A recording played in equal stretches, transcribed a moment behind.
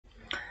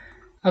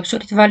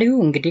absolute value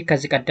እንግዲህ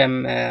ከዚህ ቀደም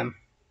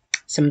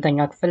ስምንተኛ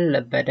ክፍል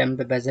በደንብ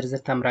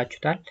በዝርዝር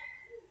ተምራችሁታል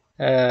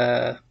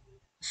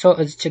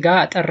እዚች ጋር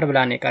አጠር ብላ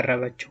ነው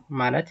የቀረበችው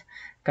ማለት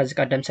ከዚህ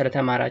ቀደም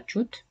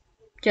ስለተማራችሁት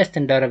just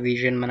እንደ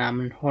ሪቪዥን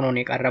ምናምን ሆኖ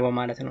ነው የቀረበው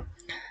ማለት ነው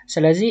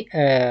ስለዚህ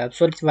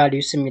absolute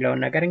values የሚለው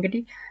ነገር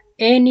እንግዲህ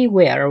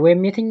anywhere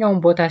ወይም የትኛውን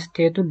ቦታ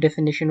ስትሄዱ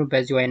ዴፊኒሽኑ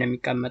በዚህ ወይ ነው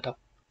የሚቀመጠው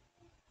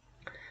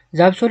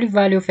the absolute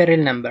value of a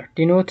real number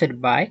denoted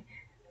by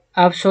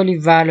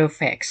absolute value of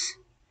x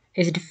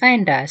is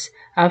defined as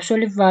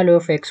absolute value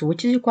of x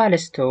which is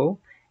equals to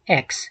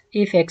x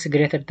if x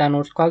greater than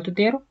or equal to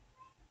 0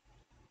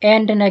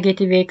 and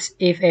negative x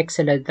if x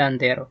less than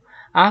 0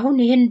 አሁን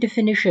ይሄን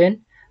ዲፊኒሽን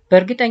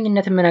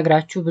በእርግጠኝነት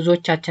የምነግራችሁ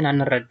ብዙዎቻችን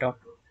አንረዳው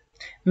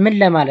ምን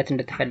ለማለት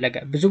እንደተፈለገ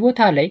ብዙ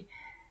ቦታ ላይ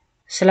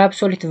ስለ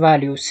absolute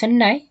value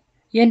ስናይ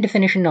ይሄን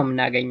ዲፊኒሽን ነው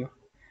የምናገኘው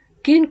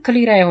ግን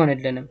ክሊር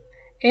አይሆንልንም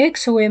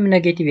x ወይም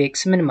ኔጌቲቭ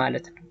x ምን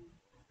ማለት ነው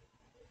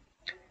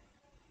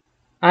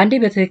አንዴ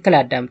በትክክል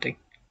አዳምጡኝ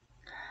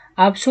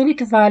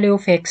absolute value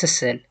of x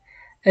ስል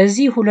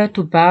እዚህ ሁለቱ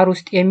ባር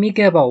ውስጥ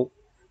የሚገባው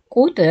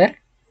ቁጥር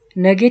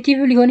ኔጌቲቭ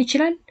ሊሆን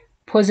ይችላል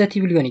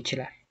ፖዚቲቭ ሊሆን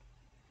ይችላል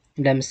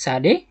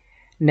ለምሳሌ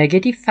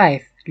ኔጌቲቭ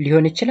 5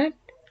 ሊሆን ይችላል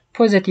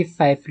ፖዚቲቭ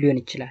 5 ሊሆን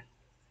ይችላል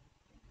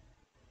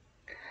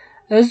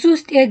እዚህ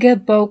ውስጥ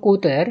የገባው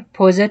ቁጥር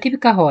ፖዚቲቭ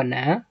ከሆነ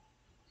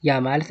ያ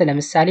ማለት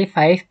ለምሳሌ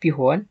 5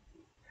 ቢሆን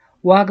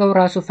ዋጋው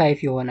ራሱ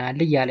 5 ይሆናል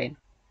ይያለኝ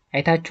ነው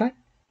አይታችኋል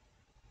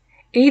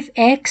if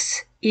x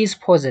is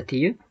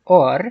positive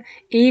or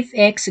if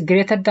x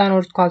greater than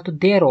or equal to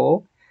 0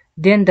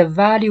 then the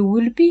value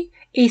will be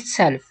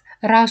itself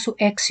ራሱ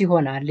x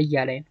ይሆናል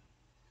ይያለኝ ነው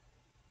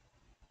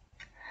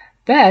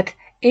but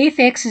if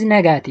x is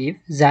negative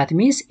that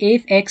means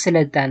if x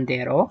less than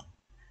 0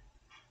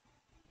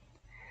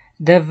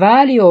 the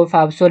value of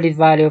absolute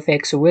value of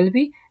x will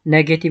be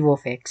negative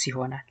of x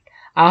ይሆናል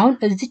አሁን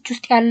እዚች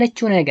ውስጥ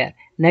ያለችው ነገር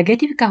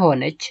ኔጌቲቭ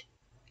ከሆነች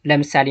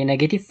ለምሳሌ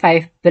ኔጌቲቭ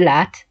 5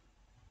 ብላት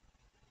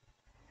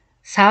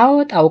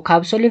ሳወጣው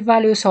ከአብሶሉት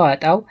ቫልዩ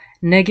ሳወጣው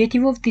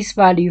ኔጌቲቭ ኦፍ ዲስ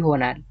ቫልዩ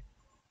ይሆናል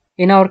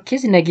in our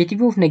case ኔጌቲቭ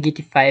ኦፍ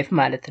ኔጌቲቭ 5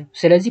 ማለት ነው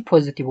ስለዚህ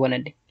ፖዚቲቭ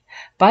ሆነልኝ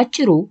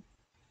ባጭሩ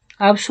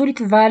አብሶሉት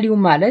ቫልዩ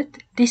ማለት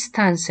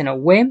ዲስታንስ ነው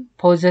ወይም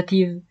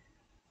ፖዚቲቭ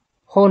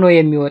ሆኖ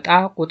የሚወጣ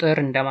ቁጥር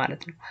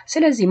እንደማለት ነው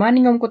ስለዚህ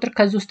ማንኛውም ቁጥር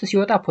ከዚህ ውስጥ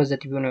ሲወጣ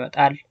ፖዚቲቭ ሆኖ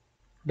ይወጣል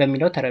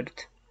በሚለው ተረዱት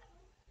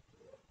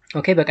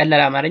ኦኬ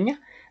በቀላል አማርኛ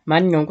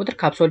ማንኛውም ቁጥር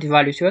ከአብሶሉት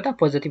ቫልዩ ሲወጣ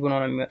ፖዚቲቭ ሆኖ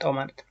ነው የሚወጣው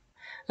ማለት ነው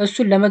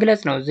እሱን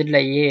ለመግለጽ ነው እዚህ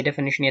ላይ ይሄ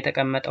ዴፊኒሽን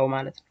የተቀመጠው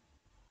ማለት ነው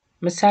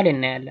ምሳሌ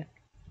እናያለን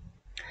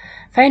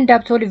find the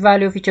absolute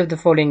value of each of the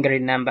following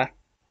real number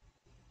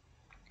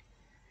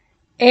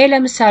a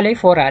ለምሳሌ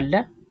 4 አለ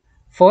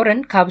 4ን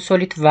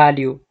ከአብሶሉት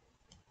ቫልዩ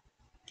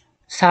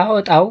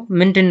ሳወጣው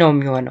ምንድነው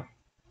የሚሆነው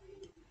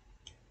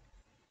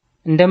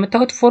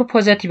እንደምታውቁት 4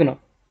 ፖዚቲቭ ነው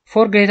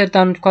 4 greater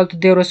than or equal to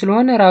 0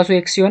 ስለሆነ ራሱ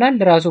x ይሆናል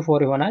ራሱ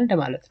 4 ይሆናል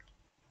እንደማለት ነው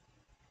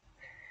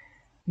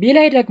b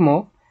ላይ ደግሞ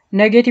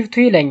ኔጌቲቭ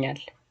 2 ይለኛል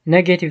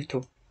ኔጌቲቭ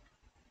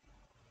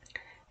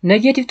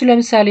 2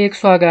 ለምሳሌ x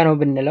ዋጋ ነው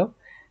ብንለው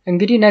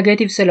እንግዲህ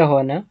ኔጌቲቭ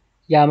ስለሆነ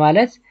ያ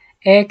ማለት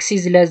x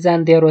is less than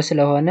 0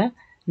 ስለሆነ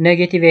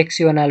ኔጌቲቭ x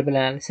ይሆናል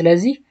ብለናል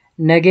ስለዚህ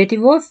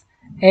ኔጌቲቭ ኦፍ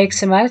x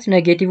ማለት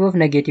ኔጌቲቭ ኦፍ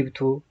ኔጌቲቭ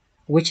 2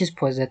 which is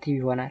positive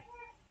ይሆናል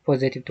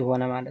ፖዚቲቭ 2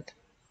 ሆነ ማለት ነው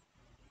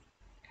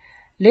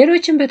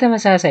ሌሎችም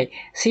በተመሳሳይ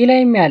c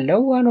ላይም ያለው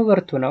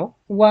 1/2 ነው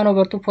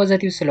 1/2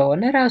 ፖዚቲቭ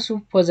ስለሆነ ራሱ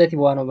ፖዚቲቭ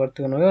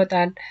 1/2 ነው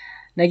ይወጣል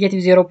ኔጌቲቭ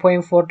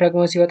 0.4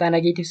 ደግሞ ሲወጣ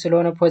ኔጌቲቭ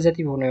ስለሆነ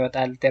ፖዚቲቭ ሆኖ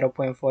ይወጣል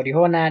 0.4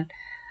 ይሆናል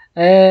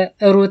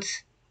ሩት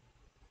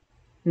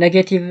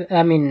ኔጌቲቭ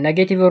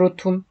ኔጌቲቭ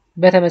ሩቱም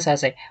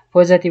በተመሳሳይ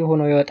ፖዚቲቭ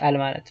ሆኖ ይወጣል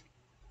ማለት ነው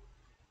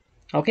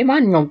ኦኬ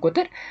ማንኛውም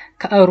ቁጥር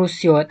ከሩት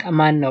ሲወጣ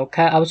ማን ነው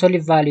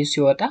ከአብሶሉት ቫልዩ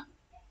ሲወጣ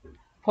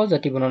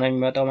ፖዚቲቭ ሆኖ ነው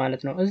የሚወጣው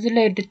ማለት ነው እዚህ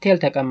ላይ ዲቴል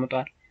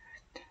ተቀምጧል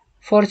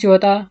 4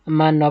 ሲወጣ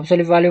ማን ነው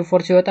absolute value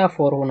 4 ሲወጣ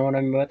 4 ሆኖ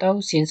ነው የሚወጣው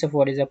since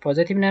 4 is a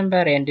positive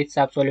number and its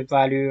absolute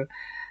value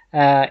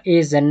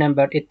is the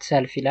number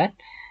itself ይላል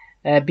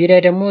b ላይ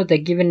ደግሞ the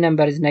given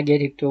number is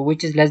negative 2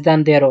 which is less than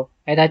 0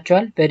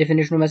 አይታችኋል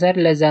በዲፊኒሽኑ መሰረት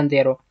less than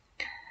 0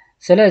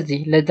 ስለዚህ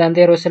less than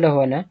 0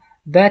 ስለሆነ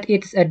but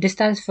it's a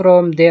distance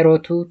from 0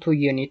 to 2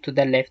 unit to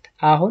the left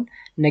አሁን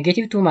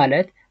negative 2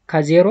 ማለት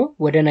ከ0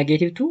 ወደ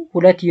negative 2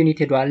 2 ዩኒት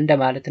ሄዷል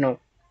እንደማለት ነው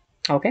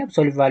ኦኬ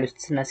absolute value ውስጥ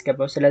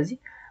ስናስገባው ስለዚህ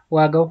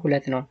ዋጋው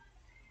 2 ነው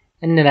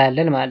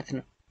እንላለን ማለት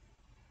ነው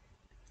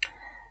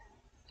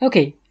ኦኬ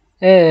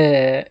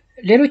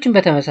ሌሎችም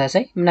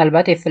በተመሳሳይ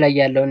ምናልባት f ላይ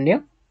ያለው ነው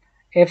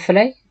f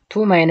ላይ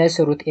 2 -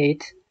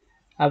 √8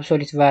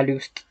 absolute value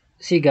ውስጥ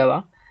ሲገባ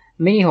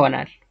ምን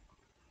ይሆናል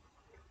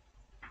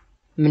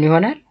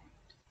 √8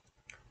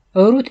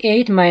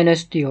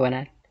 - 2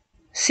 ይሆናል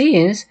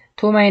since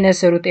 2 -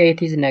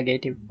 √8 is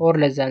negative or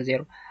less than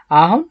 0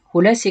 አሁን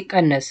 2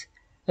 ሲቀነስ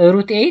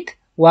 √8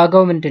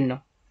 ዋጋው ምንድነው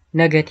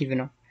ኔጌቲቭ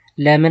ነው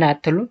ለምን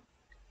አትሉ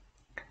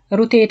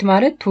 √8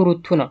 ማለት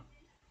 2 ነው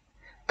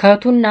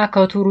ከቱና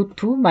ከቱሩቱ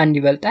ማን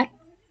ይበልጣል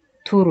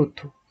ቱሩቱ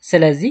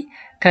ስለዚህ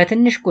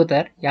ከትንሽ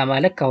ቁጥር ያ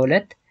ማለት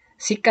ከ2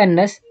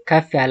 ሲቀነስ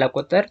ከፍ ያለ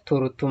ቁጥር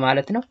ቱሩቱ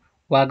ማለት ነው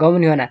ዋጋው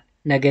ምን ይሆናል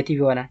ኔጌቲቭ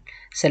ይሆናል።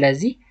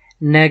 ስለዚህ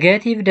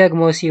ኔጌቲቭ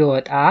ደግሞ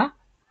ሲወጣ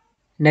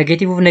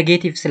ኔጌቲቭ ኦፍ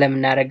ኔጌቲቭ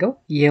ስለምናደርገው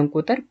ይህን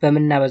ቁጥር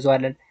በምን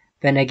እናበዛዋለን?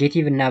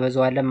 በኔጌቲቭ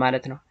እናበዛዋለን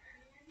ማለት ነው።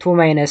 2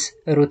 ማይነስ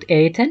ሩት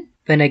 8ን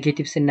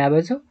በኔጌቲቭ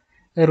ስናበዛው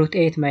ሩት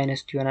 8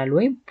 ማይነስ 2 ይሆናል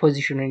ወይም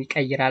ፖዚሽኑን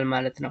ይቀይራል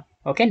ማለት ነው።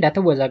 ኦኬ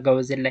እንዳትወዛገቡ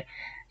እዚህ ላይ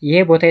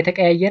ይሄ ቦታ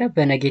የተቀያየረ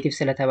በኔጌቲቭ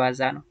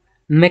ስለተባዛ ነው።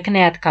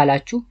 ምክንያት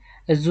ካላችሁ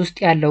እዚህ ውስጥ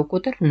ያለው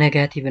ቁጥር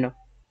ኔጋቲቭ ነው።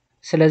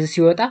 ስለዚህ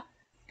ሲወጣ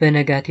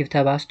በኔጋቲቭ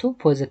ተባዝቶ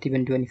ፖዚቲቭ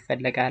እንዲሆን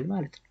ይፈልጋል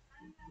ማለት ነው።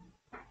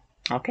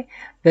 ኦኬ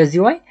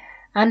በዚህ way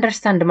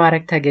አንደርስታንድ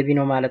ማድረግ ተገቢ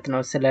ነው ማለት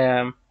ነው ስለ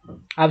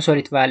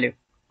አብሶሉት ቫልዩ።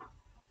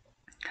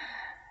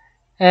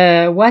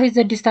 what is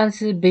the distance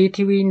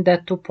between the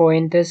two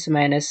points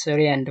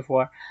 -3 and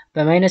 4?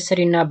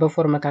 በ-3 እና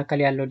በ4 መካከል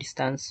ያለው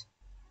ዲስታንስ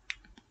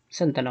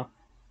ስንት ነው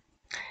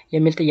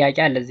የሚል ጥያቄ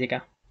አለ እዚህ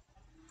ጋር።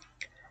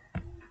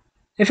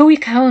 if we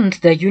count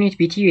the unit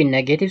between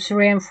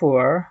 -3 and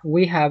 4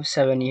 we have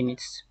 7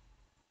 units.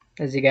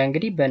 እዚህ ጋር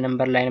እንግዲህ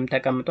በነምበር ላይንም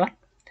ተቀምጧል።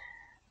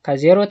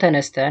 ከ0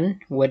 ተነስተን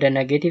ወደ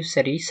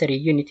 -3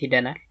 ዩኒት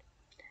ሄደናል።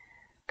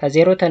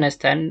 ከ0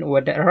 ተነስተን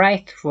ወደ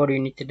ራይት 4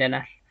 ዩኒት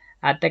ሄደናል።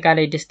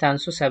 አጠቃላይ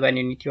ዲስታንሱ 7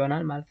 ዩኒት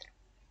ይሆናል ማለት ነው።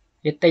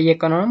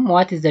 የተጠየቀነውም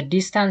what is the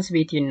distance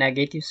between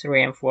 -3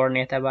 and 4 ነው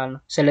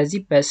የተባልነው። ስለዚህ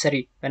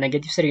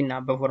በ3 እና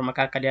በ4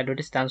 መካከል ያለው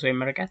ዲስታንስ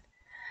ወይም ርቀት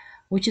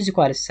which is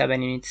equal to 7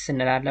 units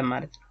እንላለን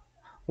ማለት ነው።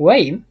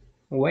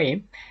 ወይም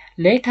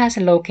let us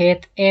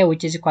locate a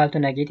which is equal to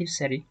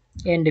 -3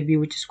 and b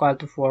which is equal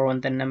to 4 on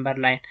the number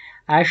line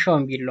as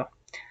shown below.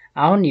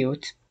 አሁን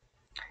ይዩት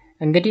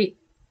እንግዲህ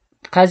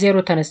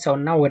ከ0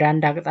 ተነሳውና ወደ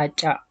አንድ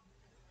አቅጣጫ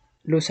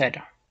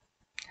ልውሰደው።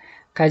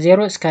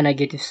 ከ0 እስከ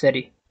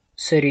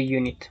 -3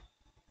 ዩኒት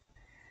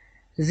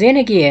then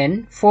again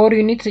 4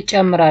 ዩኒት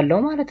ጨምራለሁ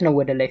ማለት ነው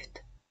ወደ ሌፍት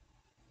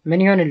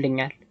ምን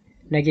ይሆንልኛል?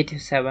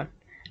 -7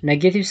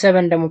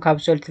 -7 ደግሞ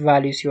ከአብሶሉት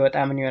ቫልዩ ሲወጣ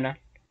ምን ይሆናል?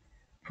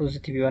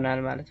 ፖዚቲቭ ይሆናል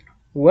ማለት ነው።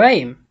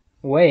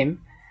 ወይም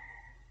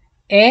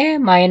a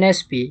minus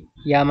b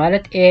ያ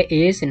ማለት a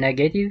is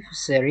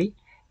 -3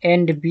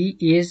 and b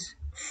is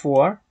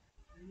 4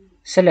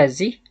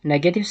 ስለዚህ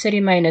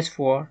 -3 minus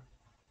 4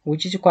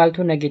 which is equal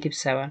to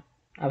 -7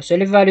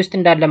 አብሶሉት ቫልዩ ውስጥ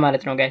እንዳለ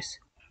ማለት ነው ጋይስ።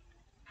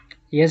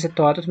 ይሄን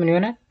ስትዋጡት ምን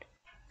ይሆናል?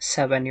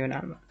 7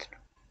 ይሆናል ማለት ነው።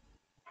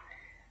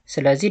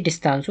 ስለዚህ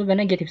ዲስታንሱ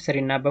በ-3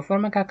 እና በ4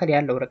 መካከል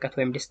ያለው ርቀት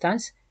ወይም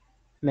ዲስታንስ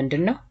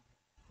ምንድነው?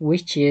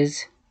 which is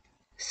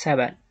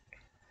 7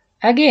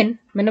 again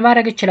ምን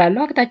ማድረግ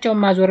እችላለሁ?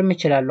 አቅጣጫውን ማዞርም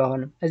እችላለሁ።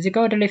 አሁንም እዚህ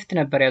ጋር ወደ ሌፍት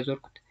ነበር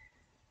ያዞርኩት።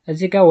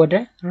 እዚህ ጋር ወደ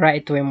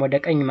ራይት ወይም ወደ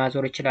ቀኝ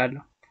ማዞር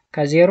እችላለሁ።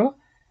 ከ0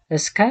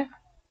 እስከ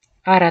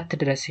 4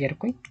 ድረስ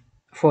ሄድኩኝ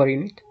 4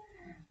 ዩኒት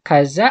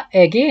ከዛ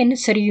again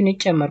 3 ዩኒት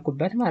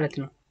ጨመርኩበት ማለት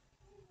ነው።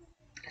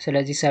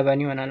 ስለዚህ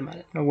 7 ይሆናል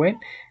ማለት ነው። ወይም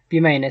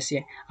b -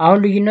 a አሁን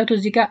ልዩነቱ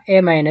እዚህ ጋር a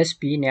 -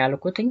 b ነው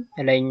ያልኩትኝ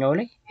ላይኛው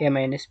ላይ a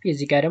 - b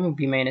እዚህ ጋር ደግሞ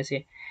b -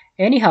 a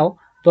anyhow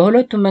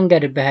በሁለቱም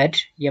መንገድ በሄድ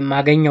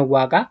የማገኘው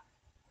ዋጋ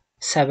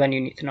 7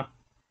 ዩኒት ነው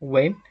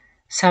ወይም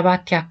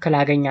 7 ያክል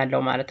አገኛለሁ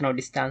ማለት ነው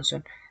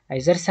ዲስታንሱን።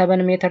 አይዘር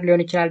 7 ሜትር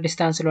ሊሆን ይችላል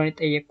ዲስታንስ ሊሆን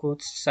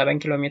የጠየቁት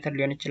 7 ኪሎ ሜትር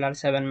ሊሆን ይችላል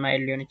 7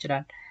 ማይል ሊሆን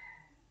ይችላል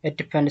it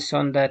depends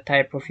on the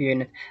type of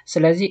unit።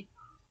 ስለዚህ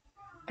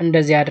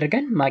እንደዚህ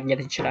አድርገን ማግኘት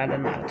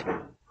እንችላለን ማለት ነው።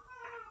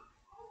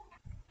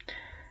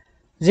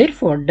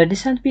 therefore the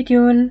distance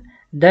between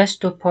those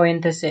two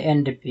points A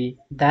and B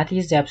that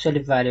is the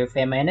absolute value of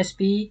A minus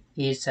B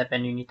is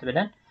 7 unit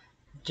ብለን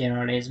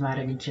ጀነራላይዝ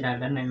ማድረግ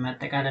እንችላለን ወይም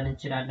ማጠቃለል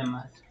እንችላለን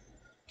ማለት ነው።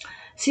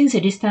 since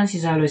a distance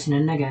is always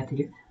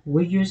non-negative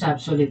we use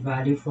absolute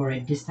value for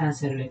a distance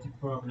related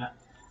problem.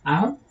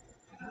 አሁን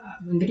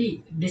እንግዲህ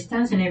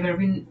ዲስታንስ never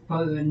been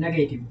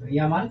negative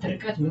ያ ማለት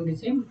ርቀት ምን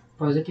ጊዜም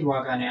ፖዚቲቭ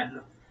ዋጋ ነው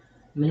ያለው።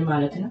 ምን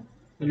ማለት ነው?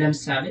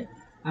 ለምሳሌ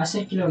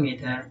 10 ኪሎ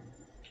ሜትር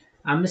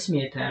 5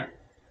 ሜትር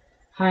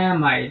 20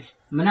 ማይል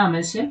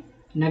ምናምን ስል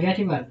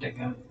ኔጋቲቭ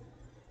አልጠቀም።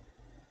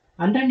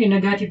 አንዳንድ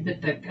ኔጋቲቭ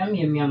ብትጠቀም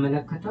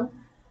የሚያመለክተው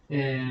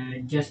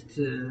ጀስት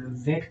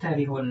ቬክተር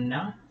ይሆንና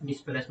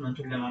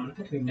ዲስፕሌስመንቱን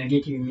ለማመልከት ወይም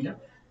ኔጌቲቭ የሚለው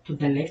to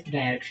the left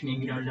direction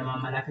የሚለውን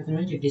ለማመላከት ነው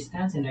እንጂ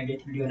ዲስታንስ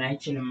ኔጌቲቭ ሊሆን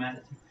አይችልም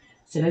ማለት ነው።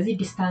 ስለዚህ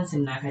ዲስታንስ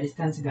እና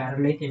ከዲስታንስ ጋር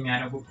ሪሌት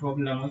የሚያደርጉ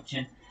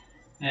ፕሮብለሞችን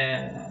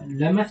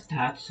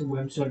ለመፍታት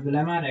ወይም ሶልቭ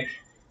ለማድረግ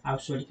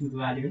አብሶሉት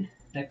ቫልዩን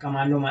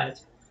ተጠቀማለሁ ማለት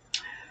ነው።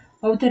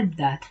 observe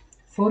that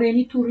for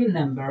any two real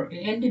number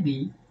a and b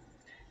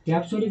the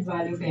absolute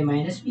value of a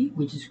minus b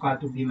which is equal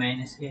to b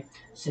minus a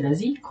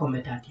ስለዚህ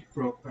commutative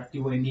property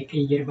ወይም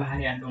የቅይር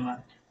ባህሪ ያለው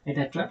ማለት ነው።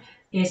 አይታችኋል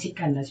a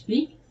ሲቀነስ b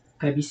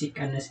ከb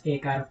ሲቀነስ a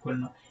ጋር እኩል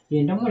ነው።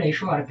 ይሄን ደግሞ ሬሾ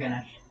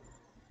አድርገናል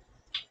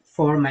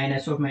 4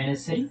 minus of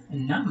minus 3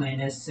 እና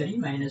minus 3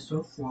 minus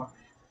of 4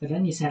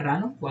 ብለን የሰራ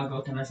ነው።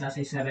 ዋጋው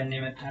ተመሳሳይ 7 ነው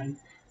የመጣል።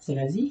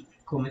 ስለዚህ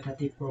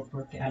commutative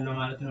property ያለው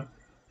ማለት ነው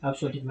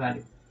absolute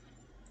value።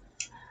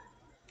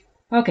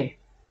 ኦኬ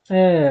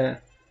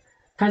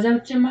ከዛ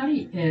በተጨማሪ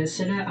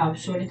ስለ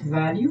absolute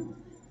value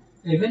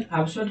even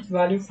absolute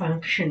value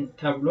function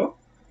ተብሎ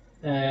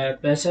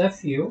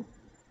በሰፊው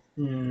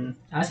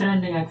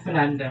 11ኛ ክፍል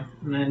አለ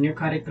ኒው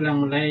ካሪኩለም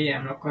ላይ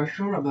I'm not quite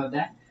sure about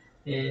that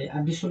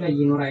አዲሱ ላይ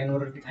ይኖር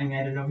አይኖር እርግጠኛ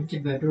አይደለሁም እንጂ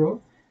በድሮ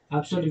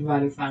absolute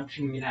value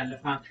function የሚላለ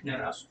function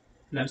ራሱ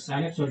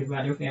ለምሳሌ absolute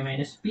value of a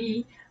minus b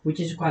which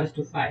is equals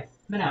to 5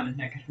 ምናምን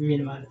ነገር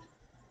የሚል ማለት ነው።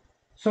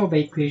 ሶ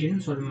በኢኩዌሽን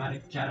ሶልቭ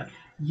ማድረግ ይቻላል።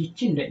 ይቺ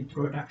እንደ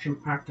ኢንትሮዳክሽን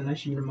ፓርት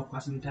ነች። ምንም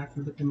እንኳን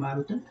ስምንታችሁ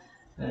ብትማሩትም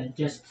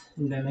ጀስት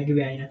እንደ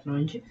መግቢያ አይነት ነው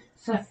እንጂ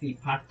ሰፊ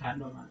ፓርት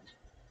አለው ማለት ነው።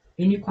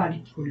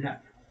 ኢኒኳሊቲ ሁላ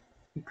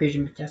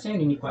ኢኩዌሽን ብቻ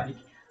ሳይሆን ኢኒኳሊቲ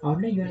አሁን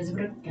ላይ የሆነ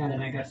ዝብርቅ ያለ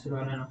ነገር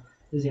ስለሆነ ነው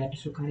እዚህ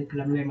አዲሱ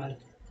ካሪኩለም ላይ ማለት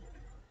ነው።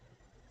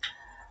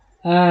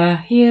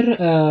 here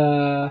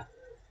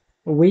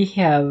we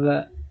have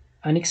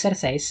an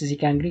exercise እዚህ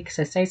ጋር እንግዲህ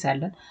ኤክሰርሳይዝ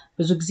አለን።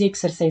 ብዙ ጊዜ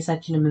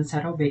ኤክሰርሳይዛችንን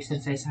የምንሰራው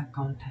በኤክሰርሳይዝ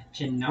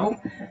አካውንታችን ነው፣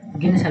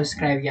 ግን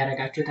ሰብስክራይብ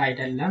እያደረጋችሁት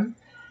አይደለም።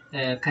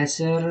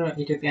 ከስር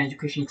ኢትዮጵያን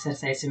ኤጁኬሽን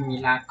ኤክሰርሳይዝ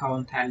የሚል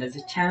አካውንት አለ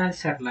እዚህ ቻናል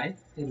ስር ላይ።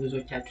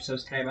 ብዙዎቻችሁ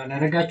ሰብስክራይብ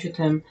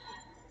አላደረጋችሁትም።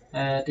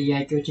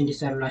 ጥያቄዎች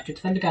እንዲሰሩላችሁ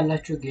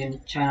ትፈልጋላችሁ፣ ግን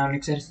ቻናል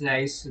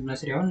ኤክሰርሳይዝ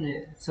መስሪያውን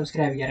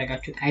ሰብስክራይብ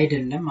እያደረጋችሁት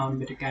አይደለም። አሁን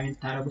በድጋሚ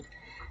እንድታደርጉት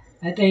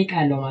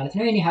እጠይቃለሁ ማለት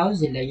ነው። ኤኒሃው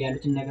እዚህ ላይ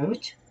ያሉትን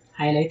ነገሮች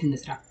ሃይላይት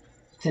እንስራ።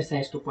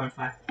 ኤክሰርሳይዝ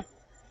 2.5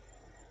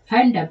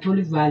 find the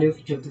absolute value of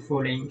each of the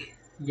following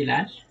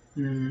ይላል።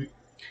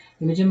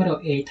 የመጀመሪያው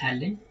 8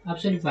 አለኝ።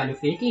 absolute value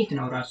of 8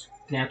 ነው ራሱ፣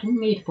 ምክንያቱም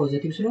 8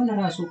 ፖዚቲቭ ስለሆነ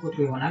ራሱ ቁጥሩ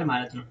ይሆናል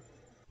ማለት ነው።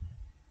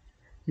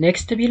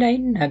 ኔክስት ቢ ላይ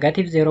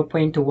ኔጋቲቭ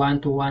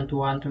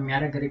 0.1212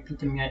 የሚያደርግ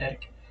ሪፒት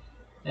የሚያደርግ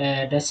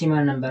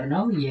ዴሲማል ነምበር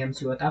ነው። ይሄም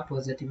ሲወጣ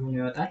ፖዚቲቭ ሆኖ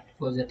ይወጣል።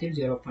 ፖዚቲቭ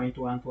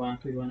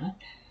 0.112 ይሆናል።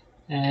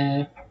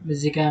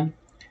 እዚህ ጋር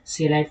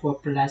ሲ ላይ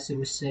 4 +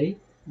 √3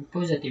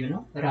 ፖዚቲቭ ነው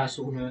ራሱ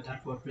ሆኖ ይወጣል።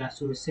 4 +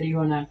 √3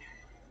 ይሆናል።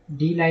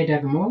 ዲ ላይ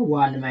ደግሞ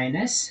 1 -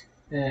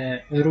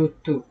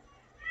 √2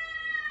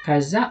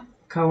 ከዛ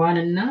ከ1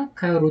 እና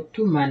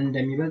ከ√2 ማን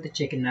እንደሚበልጥ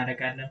ቼክ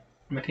እናደርጋለን።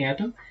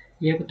 ምክንያቱም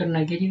የቁጥር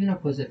ኔጌቲቭ ነው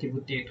ፖዚቲቭ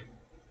ውጤቱ።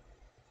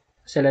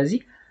 ስለዚህ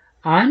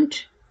አንድ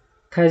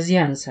ከዚህ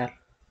አንሳር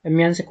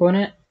የሚያንስ ከሆነ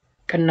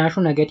ቅናሹ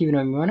ኔጌቲቭ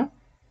ነው የሚሆነው።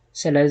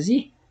 ስለዚህ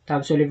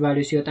አብሶሉት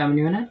ቫልዩ ሲወጣ ምን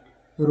ይሆናል?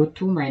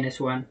 √2 -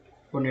 1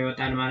 ሆኖ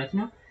ይወጣል ማለት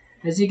ነው።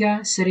 እዚህ ጋር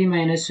 3 -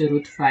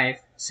 √5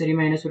 3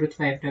 -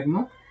 √5 ደግሞ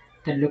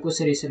ትልቁ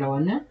 3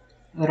 ስለሆነ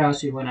ራሱ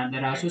ይሆናል።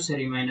 ራሱ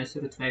 3 -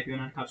 √5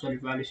 ይሆናል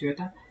አብሶሉት ቫልዩ ሲወጣ።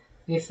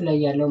 ኤፍ ላይ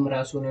ያለውም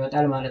ራሱ ነው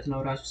ይወጣል ማለት ነው።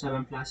 ራሱ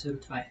 7 +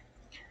 √5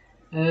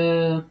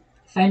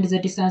 find the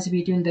distance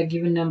between the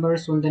given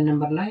numbers on the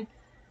number line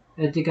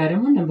እዚህ ጋር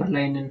ደግሞ ነምበር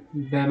ላይንን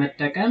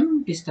በመጠቀም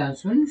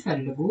ዲስታንሱን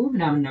ፈልጉ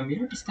ምናምን ነው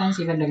የሚለው። ዲስታንስ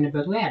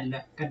የፈለግንበት ወይ አለ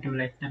ቀድም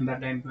ላይ ነምበር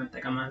ላይን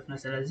በመጠቀም ማለት ነው።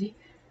 ስለዚህ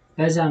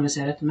በዛ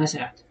መሰረት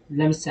መስራት።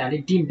 ለምሳሌ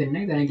ዲን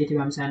ብናይ በኔጌቲቭ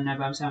 50 እና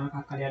በ50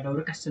 መካከል ያለው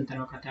ርቀት ስንት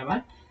ነው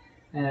ከተባል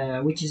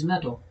which is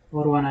 100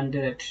 or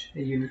 100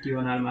 ዩኒት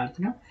ይሆናል ማለት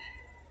ነው።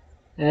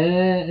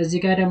 እዚህ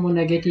ጋር ደግሞ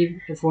ኔጌቲቭ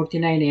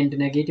 49 and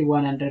ኔጌቲቭ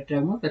 100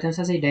 ደግሞ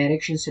በተመሳሳይ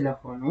ዳይሬክሽን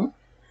ስለሆኑ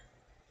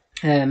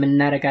ምን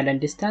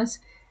እናደርጋለን? ዲስታንስ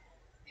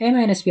a -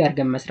 b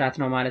አድርገን መስራት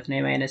ነው ማለት ነው።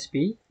 a -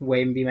 b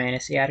ወይም b - a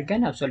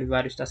አድርገን አብሶሉት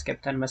ቫልዩ ውስጥ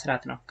አስገብተን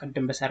መስራት ነው።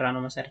 ቅድም በሰራ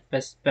ነው መሰረት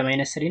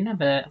በ-3 እና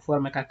በ4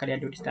 መካከል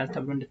ያለው ዲስታንስ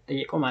ተብሎ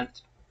እንደተጠየቀው ማለት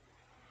ነው።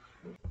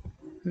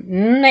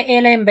 እና a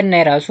ላይም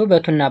ብናይ ራሱ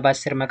በ2 እና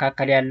በ10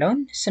 መካከል ያለውን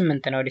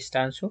 8 ነው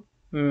ዲስታንሱ።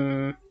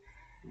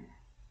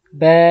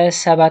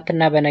 በ7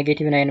 እና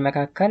በኔጌቲቭ 9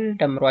 መካከል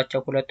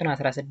ደምሯቸው ሁለቱን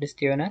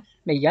 16 ይሆናል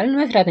እያልን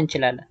መስራት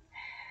እንችላለን።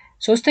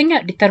 ሶስተኛ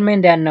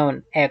ዲተርማይን the unknown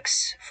x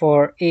for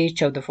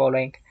each of the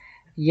following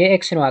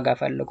የኤክስን ዋጋ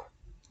ፈልጉ።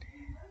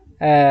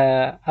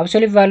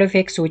 አብሶሉት ቫልዩ ኦፍ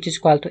ኤክስ which is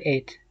equal to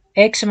 8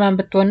 ኤክስ ማን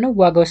ብትሆን ነው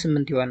ዋጋው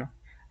 8 ይሆነው?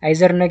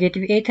 አይዘር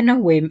ኔጌቲቭ 8 ነው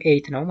ወይም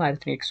 8 ነው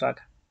ማለት ነው ኤክስ ዋጋ።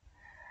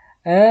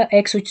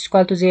 ኤክስ which is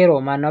equal to 0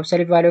 ማን ነው?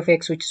 አብሶሉት ቫልዩ ኦፍ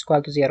ኤክስ which is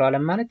equal to 0 አለ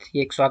ማለት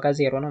የኤክስ ዋጋ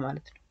 0 ነው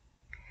ማለት ነው።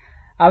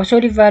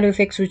 አብሶሉት ቫልዩ ኦፍ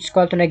ኤክስ which is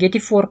equal to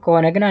ኔጌቲቭ 4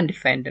 ከሆነ ግን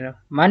አንዲፋይንድ ነው።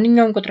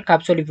 ማንኛውም ቁጥር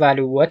ከአብሶሉት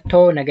ቫልዩ ወጥቶ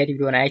ኔጌቲቭ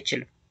ሊሆን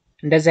አይችልም።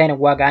 እንደዛ አይነት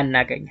ዋጋ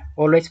አናገኝም።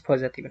 ኦልዌይስ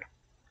ፖዚቲቭ ነው።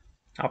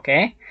 ኦኬ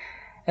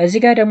እዚህ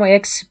ጋር ደግሞ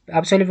x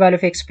absolute value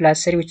of x plus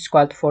 3 which is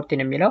equal to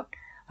 14 የሚለው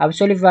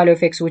absolute value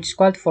of x which is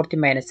equal to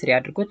 14 minus 3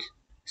 አድርጉት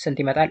ስንት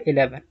ይመጣል?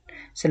 11።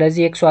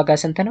 ስለዚህ x ዋጋ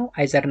ስንት ነው?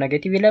 either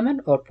negative 11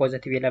 or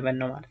positive 11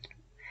 ነው ማለት ነው።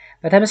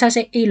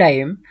 በተመሳሳይ e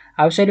ላይም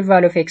absolute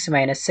value of x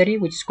minus 3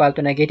 which is equal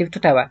to negative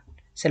 2 ተባለ።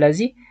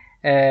 ስለዚህ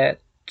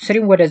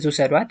 3 ወደዚህ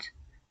ወሰዷት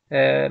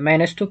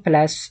 -2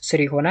 plus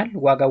 3 ይሆናል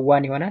ዋጋው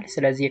 1 ይሆናል።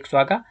 ስለዚህ x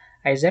ዋጋ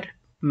either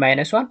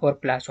 -1 or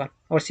 +1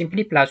 or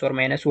simply plus or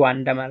 -1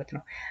 እንደማለት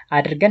ነው።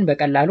 አድርገን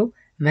በቀላሉ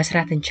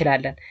መስራት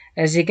እንችላለን።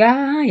 እዚህ ጋር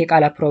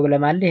የቃላት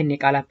ፕሮብለም አለ። ይሄን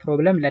የቃላት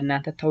ፕሮብለም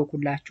ለእናንተ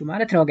ተውኩላችሁ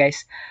ማለት ነው ጋይስ።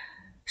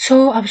 ሶ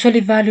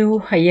አብሶሉት ቫልዩ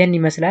ይሄን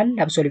ይመስላል።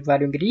 አብሶሉት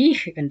ቫልዩ እንግዲህ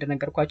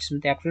እንደነገርኳችሁ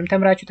 8ኛ ክፍልም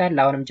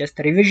ተምራችሁታል። አሁንም ጀስት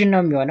ሪቪዥን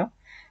ነው የሚሆነው።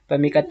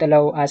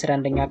 በሚቀጥለው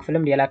 11ኛ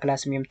ክፍልም ሌላ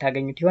ክላስም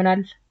የምታገኙት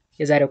ይሆናል።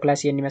 የዛሬው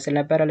ክላስ ይሄን ይመስል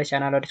ነበር።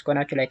 ለቻናሉ አዲስ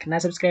ከሆናችሁ ላይክ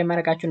እና ሰብስክራይብ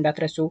ማድረጋችሁ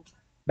እንዳትረሱ።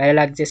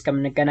 በሌላ ጊዜ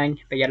እስከምንገናኝ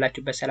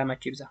በያላችሁበት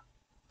ሰላማችሁ ይብዛ።